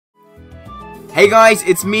Hey guys,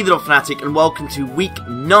 it's me, the Fanatic, and welcome to week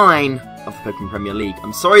 9 of the Pokemon Premier League.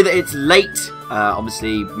 I'm sorry that it's late.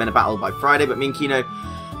 Obviously, meant to battle by Friday, but me and Keyno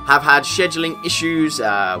have had scheduling issues,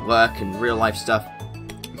 work and real life stuff.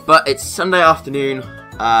 But it's Sunday afternoon.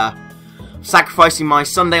 Sacrificing my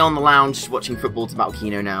Sunday on the lounge, watching football to battle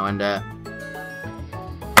Keyno now, and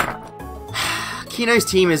Keyno's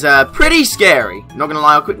team is pretty scary. Not gonna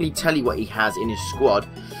lie, I'll quickly tell you what he has in his squad.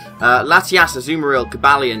 Latias, Azumarill,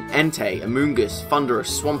 Cobalion, Entei, Amoonguss,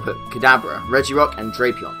 Thundurus, Swampert, Kadabra, Regirock, and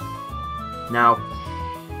Drapion. Now,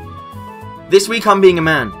 this week I'm being a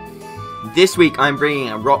man. This week I'm bringing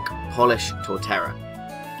a Rock Polish Torterra.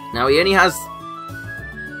 Now, he only has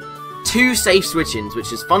 2 safe switch-ins,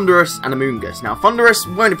 which is Thundurus and Amoonguss. Now, Thundurus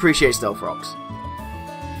won't appreciate Stealth Rocks.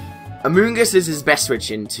 Amoonguss is his best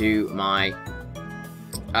switch-in to my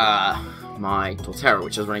Torterra,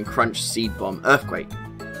 which is running Crunch, Seed Bomb, Earthquake.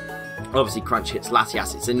 Obviously, Crunch hits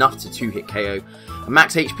Latias. It's enough to 2-hit KO. A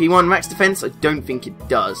max HP 1, max defense, I don't think it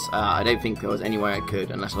does. I don't think there was any way I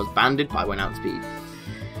could, unless I was banded, but I went out speed.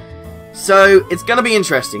 So, it's going to be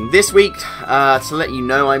interesting. This week, to let you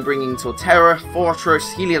know, I'm bringing Torterra,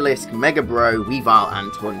 Fortress, Heliolisk, Mega Bro, Weavile,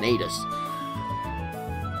 and Tornadus.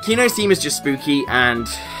 Keyno's team is just spooky, and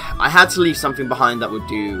I had to leave something behind that would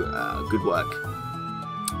do good work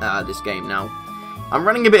this game. Now, I'm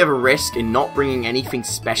running a bit of a risk in not bringing anything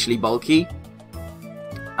especially bulky,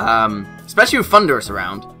 especially with Thundurus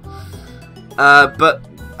around, but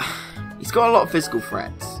he's got a lot of physical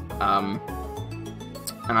threats, and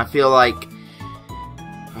I feel like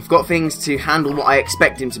I've got things to handle what I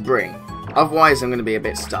expect him to bring. Otherwise, I'm going to be a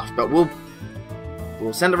bit stuffed, but we'll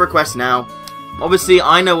send a request now. Obviously,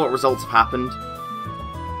 I know what results have happened.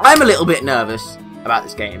 I'm a little bit nervous about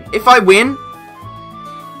this game. If I win,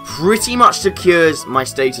 pretty much secures my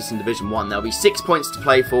status in Division 1. There'll be 6 points to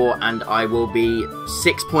play for, and I will be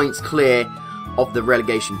 6 points clear of the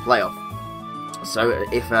relegation playoff. So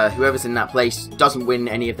if whoever's in that place doesn't win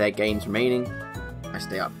any of their games remaining, I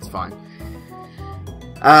stay up, it's fine.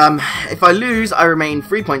 If I lose, I remain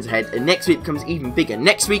 3 points ahead, and next week becomes even bigger.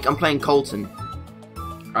 Next week I'm playing Colton,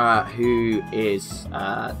 who is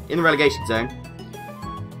in the relegation zone.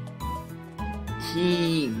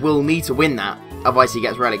 He will need to win that, otherwise he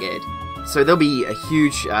gets relegated. So there'll be a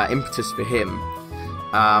huge impetus for him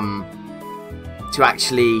to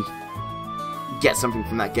actually get something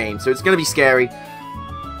from that game. So it's going to be scary.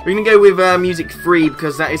 We're going to go with music free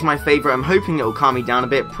because that is my favourite. I'm hoping it will calm me down a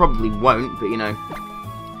bit. Probably won't, but you know.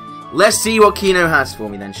 Let's see what Keyno has for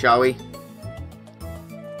me then, shall we?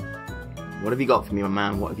 What have you got for me, my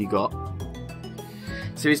man? What have you got?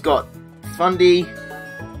 So he's got Fundy,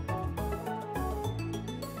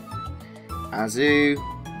 Azu,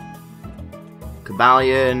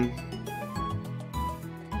 Cobalion,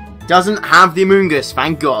 doesn't have the Amoonguss,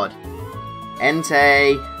 thank God.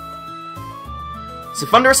 Entei. So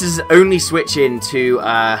Thundurus is only switching to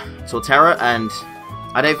Torterra, and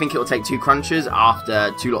I don't think it will take 2 crunches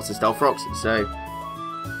after 2 lots of Stealth Rocks, so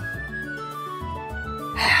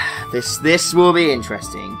this will be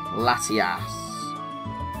interesting. Latias.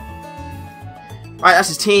 Right, that's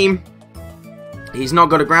his team. He's not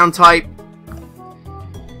got a ground type.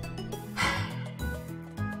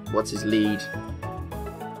 What's his lead?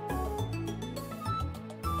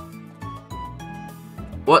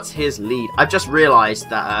 What's his lead? I've just realised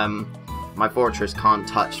that my Fortress can't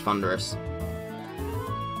touch Thundurus.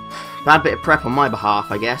 Bad bit of prep on my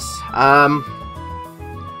behalf, I guess. I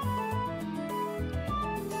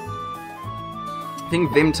think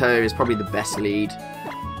Vimto is probably the best lead.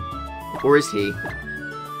 Or is he?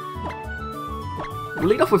 We'll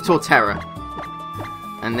lead off with Torterra,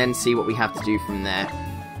 and then see what we have to do from there.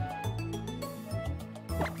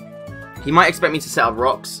 He might expect me to set up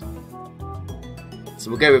rocks,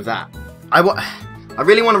 so we'll go with that. I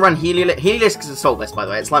really want to run Heliolisk. Heliolisk is Assault Vest, by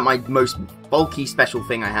the way. It's like my most bulky special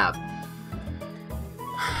thing I have.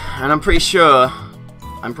 And I'm pretty sure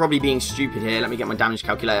I'm probably being stupid here. Let me get my damage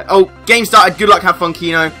calculator. Oh, game started. Good luck, have fun,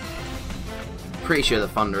 Keyno. Pretty sure the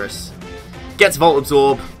Thundurus gets Volt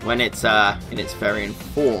Absorb when it's in its Fairy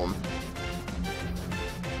form.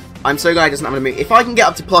 I'm so glad he doesn't have an move. If I can get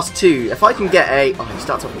up to +2, if I can get a... Oh, he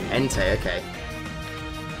starts off with Entei, okay.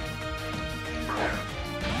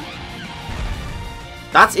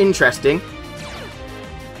 That's interesting.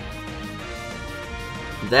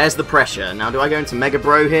 There's the pressure. Now, do I go into Mega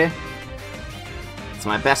Bro here? It's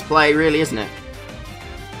my best play, really, isn't it?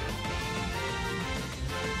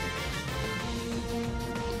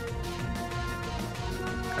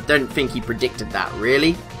 I don't think he predicted that,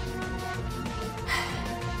 really.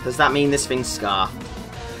 Does that mean this thing's scarfed?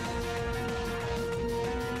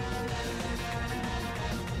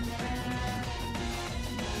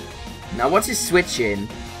 Now, what's his switch in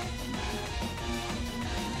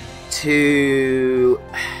to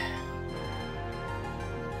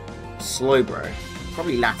Slowbro?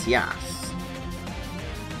 Probably Latias.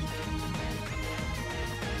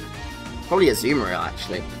 Probably a Azumarill,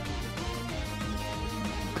 actually.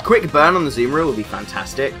 A quick burn on the Azumarill would be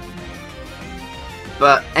fantastic.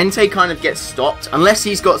 But Entei kind of gets stopped, unless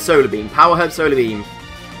he's got Solar Beam. Power Herb, Solar Beam.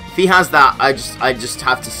 If he has that, I just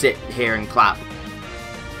have to sit here and clap.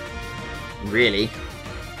 Really.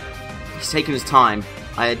 He's taking his time.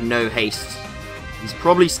 I had no haste. He's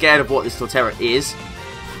probably scared of what this Torterra is.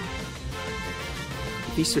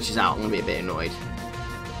 If he switches out, I'm going to be a bit annoyed.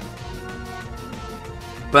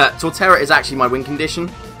 But Torterra is actually my win condition,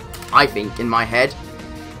 I think, in my head.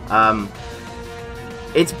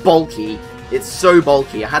 It's bulky. It's so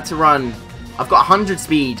bulky. I had to run... I've got 100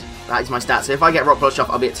 speed. That is my stat. So if I get Rock Polish off,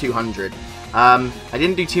 I'll be at 200. I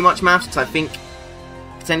didn't do too much maths, because I think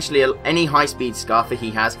potentially any high-speed Scarfer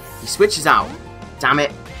he has, he switches out. Damn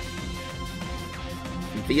it.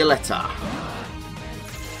 Violetta.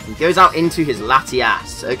 He goes out into his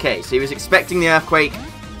Latias. Okay, so he was expecting the Earthquake.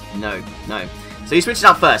 No. So he switches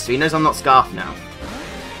out first, so he knows I'm not Scarf now.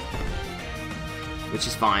 Which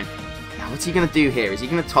is fine. Now, what's he going to do here? Is he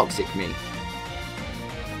going to Toxic me?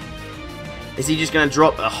 Is he just going to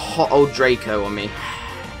drop a hot old Draco on me?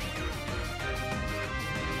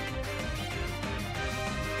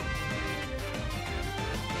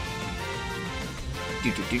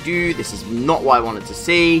 This is not what I wanted to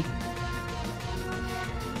see.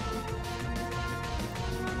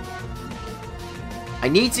 I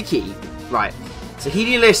need to keep... Right. So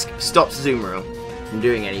Heliolisk stops Azumarill from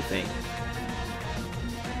doing anything.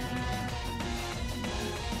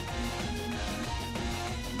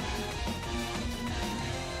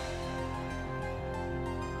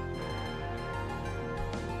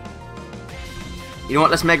 You know what?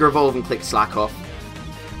 Let's Mega Evolve and click Slack off.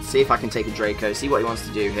 See if I can take a Draco. See what he wants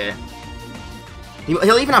to do here.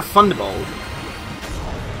 He'll even have Thunderbolt.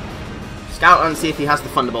 Scout and see if he has the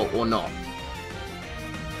Thunderbolt or not.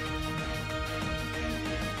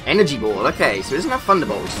 Energy Ball. Okay, so he doesn't have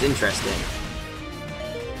Thunderbolt, which is interesting.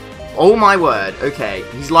 Oh my word. Okay,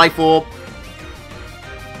 he's Life Orb.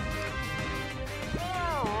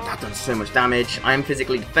 That done so much damage. I am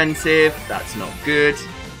physically defensive. That's not good.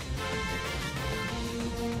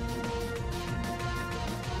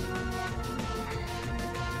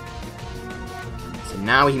 So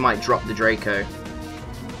now he might drop the Draco.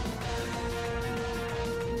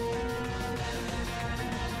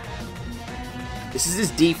 This is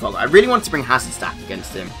his default. I really want to bring Hazard Stack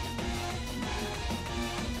against him.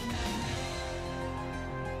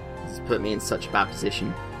 This has put me in such a bad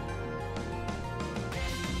position.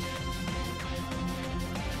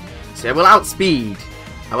 So I will outspeed.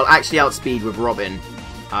 I will actually outspeed with Robin.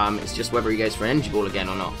 It's just whether he goes for an Energy Ball again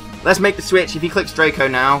or not. Let's make the switch. If he clicks Draco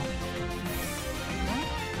now.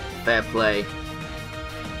 Fair play.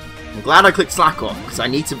 I'm glad I clicked Slack off, because I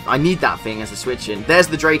need that thing as a switch in. There's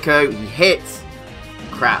the Draco. He hits.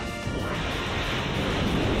 Crap.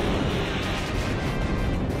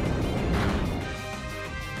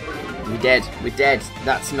 We're dead. We're dead.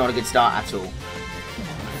 That's not a good start at all.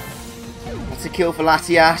 That's a kill for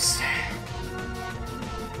Latias.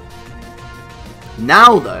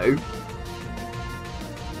 Now, though...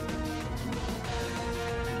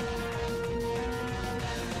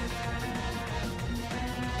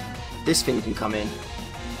 this thing can come in.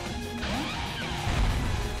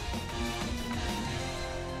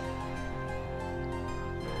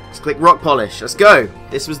 Let's click Rock Polish. Let's go.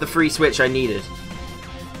 This was the free switch I needed.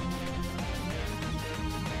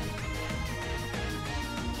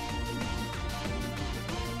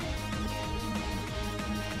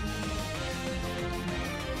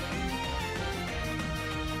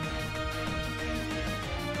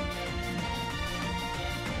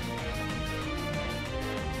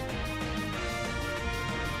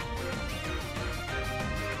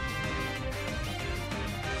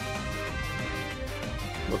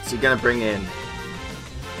 What's he gonna bring in?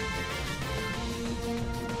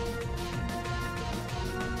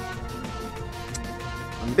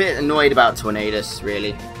 I'm a bit annoyed about Tornadus,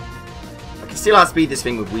 really. I can still outspeed this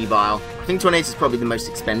thing with Weavile. I think Tornadus is probably the most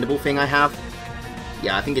expendable thing I have.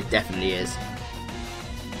 Yeah, I think it definitely is.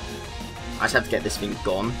 I just have to get this thing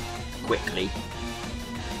gone quickly.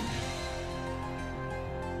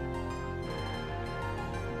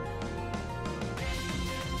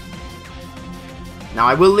 Now,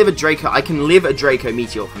 I will live a Draco. I can live a Draco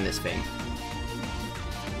Meteor from this thing.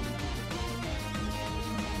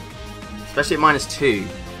 Especially at -2.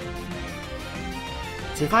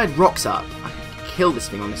 So if I had Rocks up, I could kill this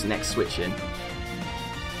thing on this next switch in.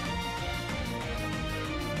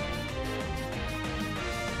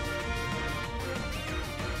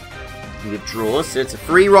 He withdraws, so it's a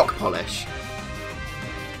free rock polish.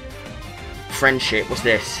 Friendship, what's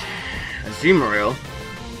this? A Azumarill.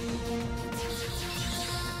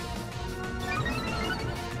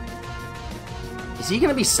 Is he going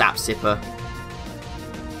to be Sap Sipper?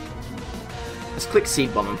 Let's click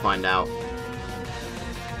Seed Bomb and find out.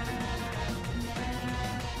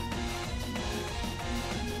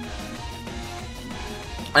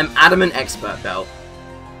 I'm Adamant Expert Belt.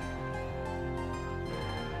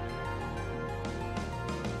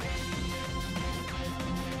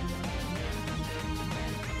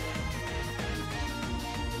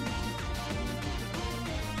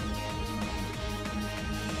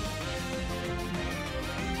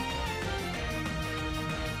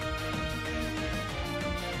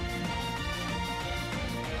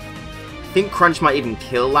 I think Crunch might even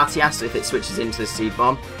kill Latias if it switches into the Seed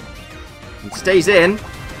Bomb. It stays in.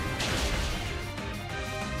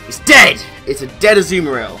 It's dead! It's a dead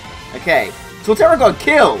Azumarill. Okay. Torterra got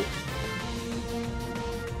killed!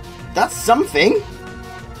 That's something!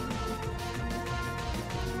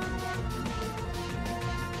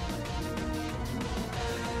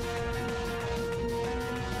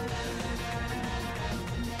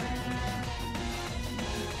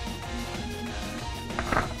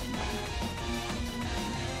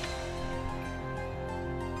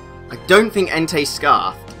 I don't think Entei's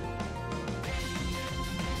Scarfed.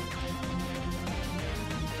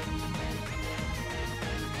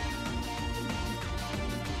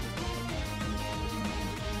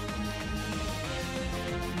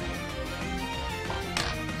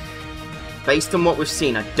 Based on what we've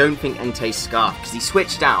seen, I don't think Entei's Scarfed, because he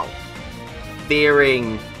switched out,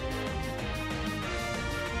 fearing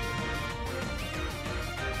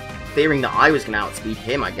that I was going to outspeed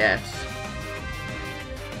him, I guess.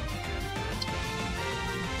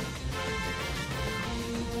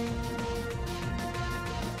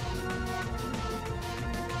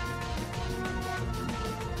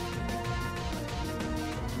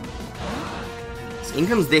 So in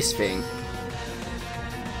comes this thing.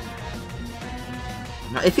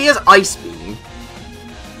 Now, if he has Ice Beam,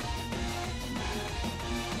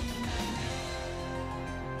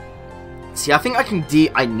 see, I think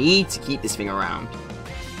I need to keep this thing around.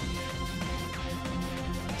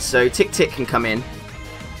 So Tick Tick can come in.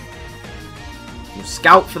 We'll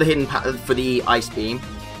scout for the for the Ice Beam,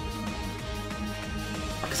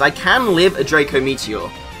 because I can live a Draco Meteor.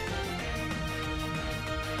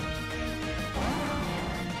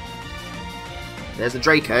 There's a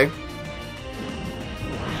Draco.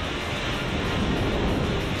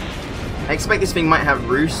 I expect this thing might have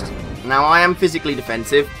Roost. Now, I am physically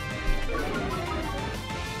defensive.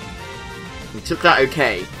 We took that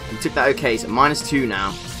okay. We took that okay, so -2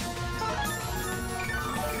 now.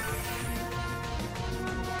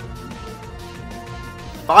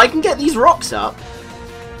 But I can get these rocks up.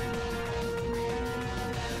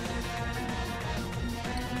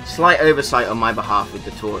 Slight oversight on my behalf with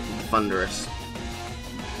the Thunderous.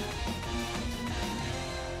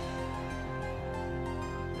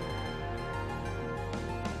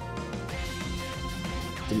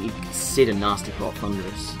 Didn't even consider Nasty Plot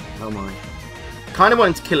Thunderous. Oh my. Kind of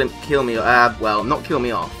wanted to kill me, well, not kill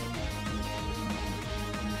me off.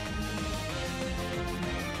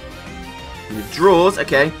 He withdraws,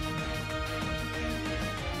 okay.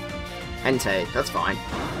 Entei, that's fine.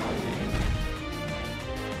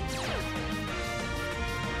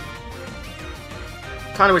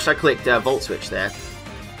 Kind of wish I clicked Volt Switch there.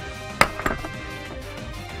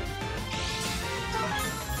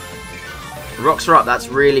 Rocks are up, that's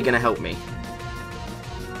really going to help me.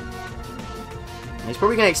 He's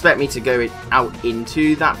probably going to expect me to go out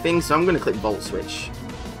into that thing, so I'm going to click Volt Switch.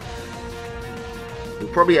 He'll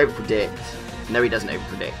probably overpredict. No, he doesn't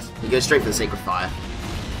overpredict. He goes straight for the Sacred Fire.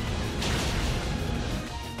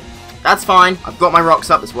 That's fine. I've got my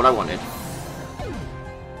rocks up, that's what I wanted.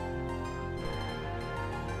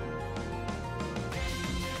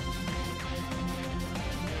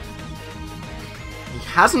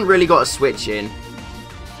 Hasn't really got a switch in.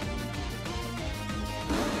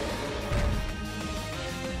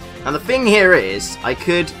 And the thing here is, I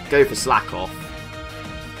could go for Slack Off.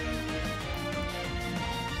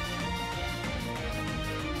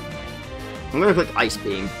 I'm going to click Ice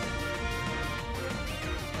Beam.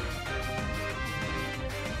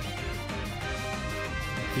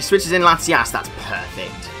 If he switches in Latias, that's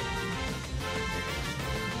perfect.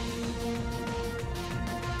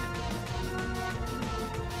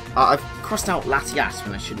 I've crossed out Latias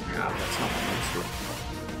when I shouldn't have. That's not possible.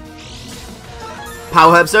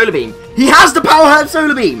 Power Herb Solar Beam. He has the Power Herb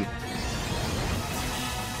Solar Beam!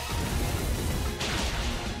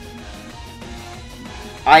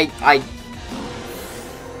 I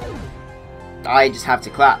just have to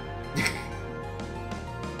clap.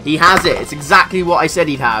 He has it. It's exactly what I said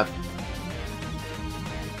he'd have.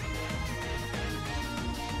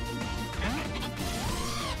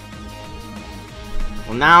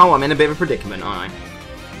 Well, now I'm in a bit of a predicament, aren't I?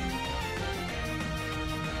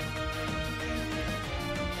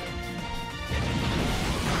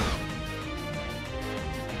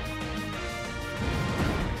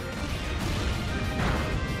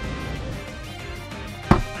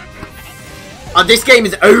 Oh, this game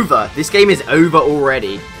is over. This game is over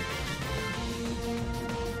already.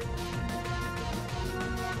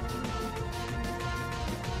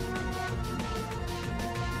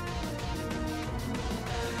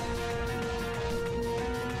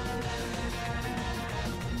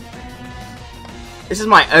 This is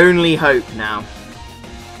my only hope now.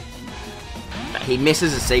 That he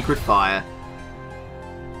misses a Sacred Fire.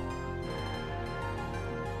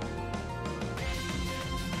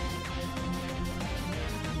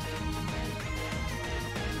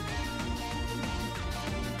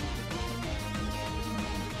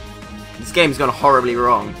 This game's gone horribly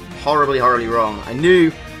wrong. Horribly, horribly wrong. I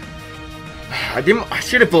knew... I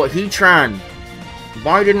should have bought Heatran.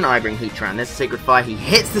 Why didn't I bring Heatran? There's a Sacred Fire. He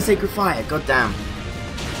hits the Sacred Fire. God damn.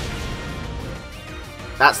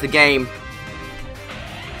 That's the game.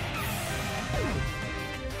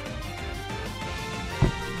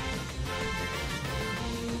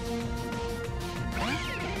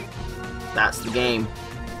 That's the game.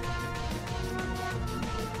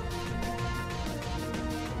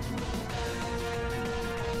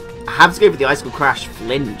 I have to go for the Icicle Crash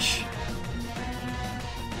flinch.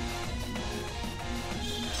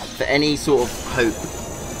 For any sort of hope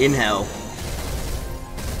in hell.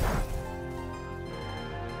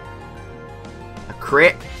 A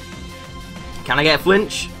crit? Can I get a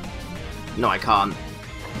flinch? No, I can't.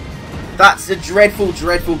 That's a dreadful,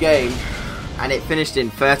 dreadful game. And it finished in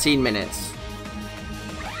 13 minutes.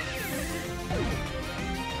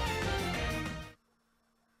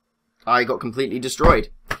 I got completely destroyed.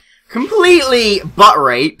 Completely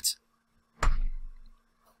butt-raped.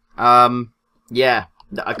 Yeah.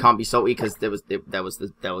 I can't be salty because there was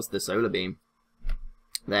the solar beam.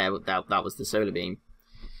 That was the solar beam.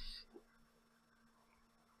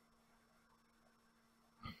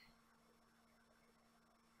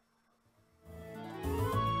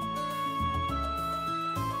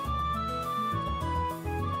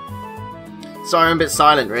 Sorry, I'm a bit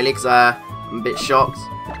silent, really, because I'm a bit shocked.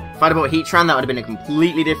 If I'd have bought Heatran, that would have been a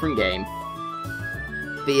completely different game.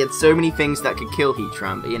 But he had so many things that could kill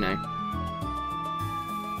Heatran, but you know.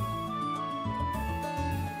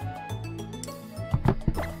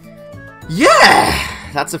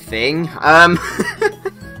 Yeah! That's a thing.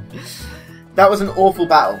 That was an awful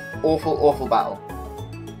battle. Awful, awful battle.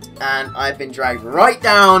 And I've been dragged right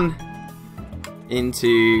down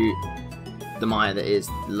into the mire that is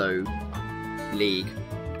low league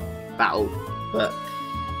battle. But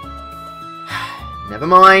never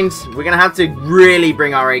mind. We're going to have to really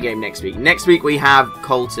bring our A game next week. Next week we have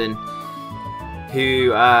Colton,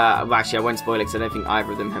 who, well, actually I won't spoil it because I don't think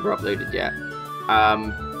either of them have uploaded yet.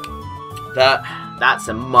 That's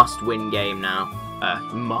a must-win game now.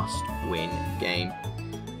 Must-win game.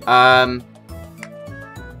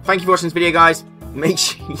 Thank you for watching this video, guys. Make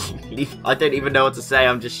sure you leave... I don't even know what to say.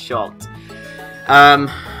 I'm just shocked.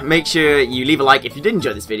 Make sure you leave a like if you did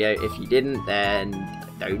enjoy this video. If you didn't, then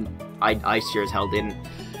don't. I sure as hell didn't.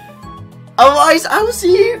 Otherwise, I will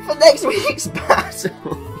see you for next week's battle.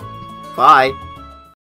 Bye.